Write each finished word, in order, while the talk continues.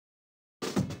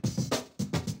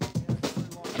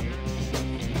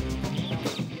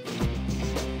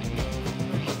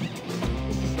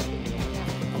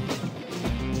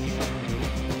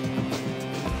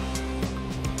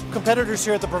competitors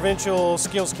here at the Provincial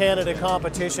Skills Canada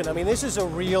competition, I mean, this is a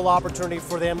real opportunity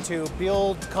for them to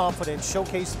build confidence,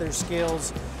 showcase their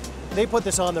skills. They put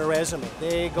this on their resume.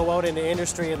 They go out into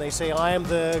industry and they say, I am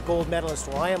the gold medalist,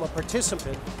 or I am a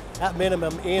participant at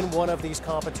minimum in one of these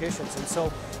competitions. And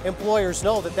so employers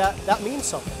know that means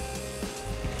something.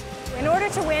 In order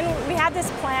to win, we have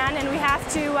this plan, and we have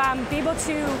to be able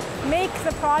to make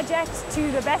the project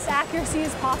to the best accuracy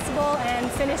as possible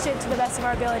and finish it to the best of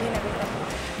our ability and everything.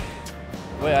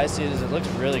 The way I see it is it looks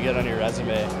really good on your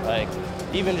resume. Like,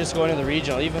 even just going to the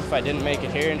regional, even if I didn't make it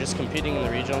here and just competing in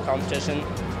the regional competition,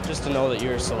 just to know that you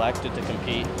were selected to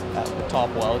compete at the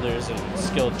top welders and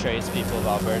skilled tradespeople of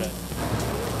Alberta.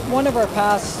 One of our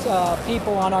past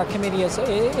people on our committee is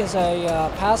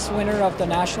a past winner of the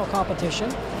national competition.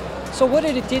 So what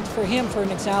it did for him, for an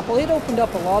example, it opened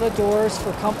up a lot of doors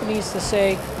for companies to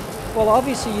say, well,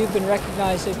 obviously you've been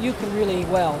recognized that you can really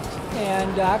weld.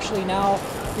 And actually now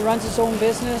he runs his own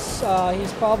business.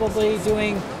 He's probably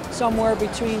doing somewhere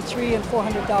between $300,000 and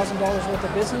 $400,000 worth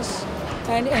of business.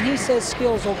 And he says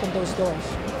skills open those doors.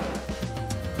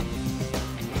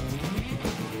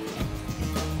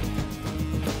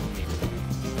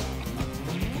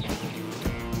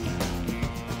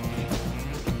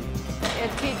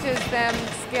 It teaches them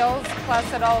skills,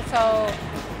 plus it also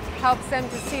helps them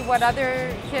to see what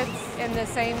other kids in the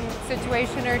same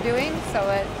situation are doing, so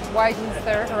it widens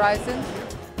their horizons.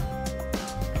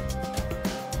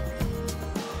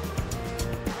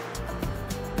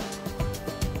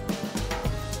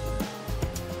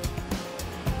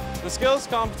 The skills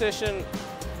competition,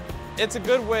 it's a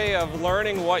good way of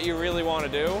learning what you really want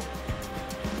to do.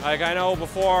 Like, I know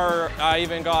before I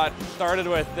even got started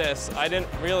with this, I didn't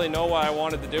really know what I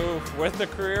wanted to do with the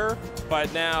career,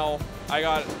 but now I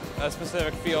got a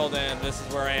specific field and this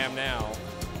is where I am now.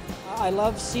 I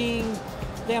love seeing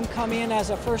them come in as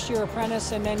a first-year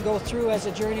apprentice and then go through as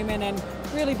a journeyman and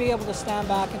really be able to stand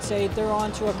back and say they're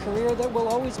on to a career that will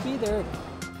always be there.